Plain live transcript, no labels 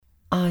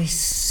I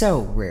so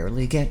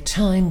rarely get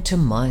time to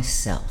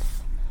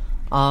myself.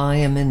 I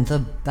am in the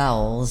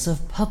bowels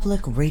of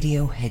public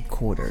radio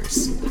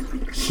headquarters.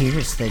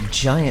 Here's the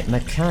giant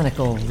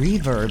mechanical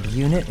reverb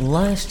unit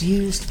last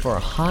used for a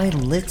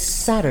high-lit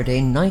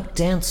Saturday night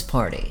dance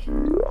party.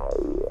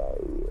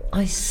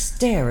 I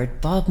stare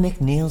at Bob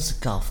McNeil's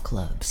golf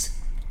clubs,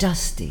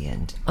 dusty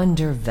and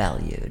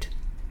undervalued.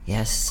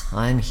 Yes,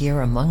 I'm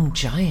here among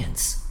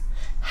giants.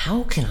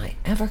 How can I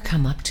ever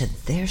come up to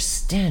their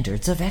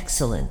standards of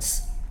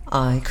excellence?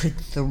 I could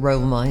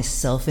throw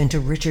myself into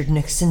Richard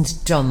Nixon's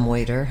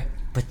dumbwaiter,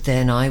 but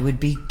then I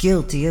would be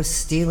guilty of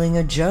stealing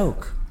a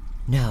joke.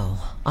 No,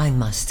 I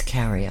must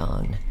carry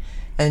on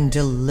and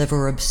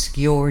deliver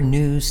obscure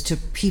news to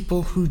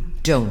people who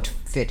don't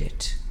fit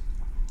it.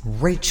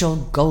 Rachel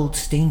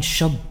Goldstein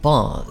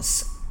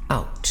Shabazz,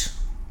 out.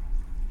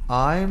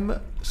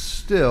 I'm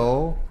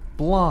still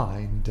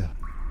blind.